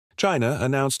China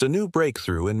announced a new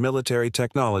breakthrough in military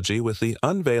technology with the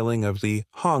unveiling of the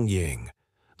Hongying,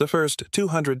 the first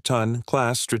 200-ton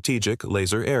class strategic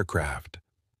laser aircraft.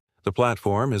 The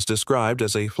platform is described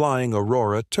as a flying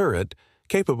Aurora turret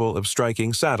capable of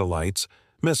striking satellites,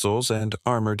 missiles, and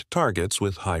armored targets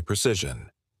with high precision.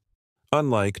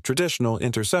 Unlike traditional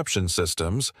interception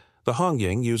systems, the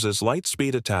Hongying uses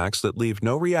light-speed attacks that leave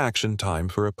no reaction time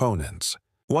for opponents.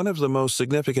 One of the most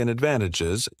significant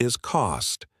advantages is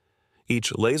cost.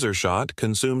 Each laser shot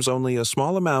consumes only a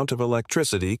small amount of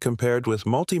electricity compared with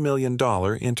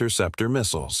multi-million-dollar interceptor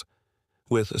missiles.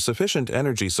 With sufficient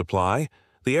energy supply,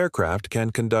 the aircraft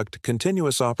can conduct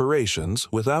continuous operations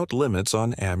without limits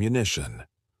on ammunition.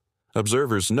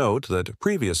 Observers note that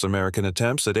previous American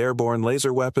attempts at airborne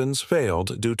laser weapons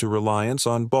failed due to reliance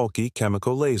on bulky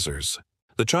chemical lasers.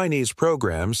 The Chinese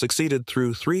program succeeded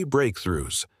through 3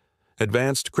 breakthroughs: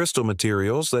 advanced crystal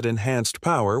materials that enhanced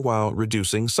power while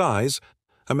reducing size,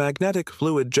 a magnetic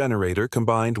fluid generator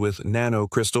combined with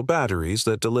nanocrystal batteries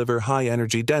that deliver high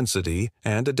energy density,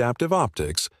 and adaptive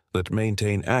optics that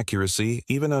maintain accuracy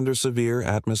even under severe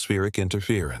atmospheric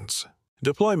interference.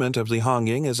 Deployment of the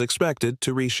Hongying is expected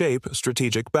to reshape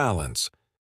strategic balance.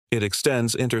 It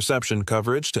extends interception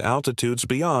coverage to altitudes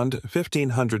beyond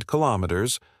 1,500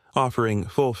 kilometers, offering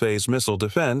full-phase missile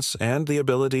defense and the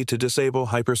ability to disable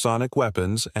hypersonic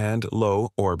weapons and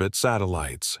low-orbit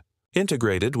satellites.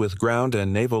 Integrated with ground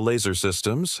and naval laser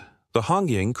systems, the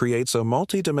Hongying creates a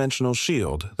multi-dimensional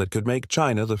shield that could make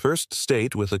China the first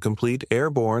state with a complete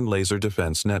airborne laser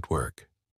defense network.